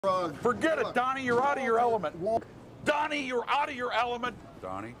Forget it, Donny. You're out of your element. Donny, you're out of your element.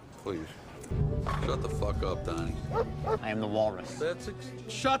 Donny, please. Shut the fuck up, Donny. I am the walrus.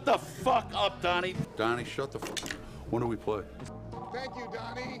 Shut the fuck up, Donny. Donny, shut the fuck. When do we play? Thank you,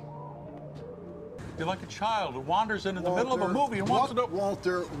 Donny. You're like a child who wanders in the middle of a movie and wants to know.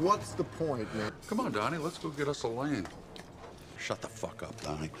 Walter, what's the point, man? Come on, Donny, let's go get us a lane. Shut the fuck up,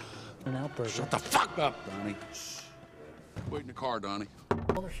 Donny. An outburst. Shut the fuck up, Donny. Wait in the car, Donny.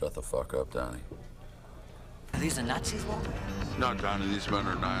 Shut the fuck up, Donny. Are these the Nazis, Walter? No, Donny, these men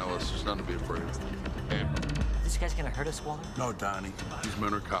are nihilists. There's nothing to be afraid of. Hey. This guy's gonna hurt us, Walter? No, Donny, these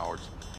men are cowards.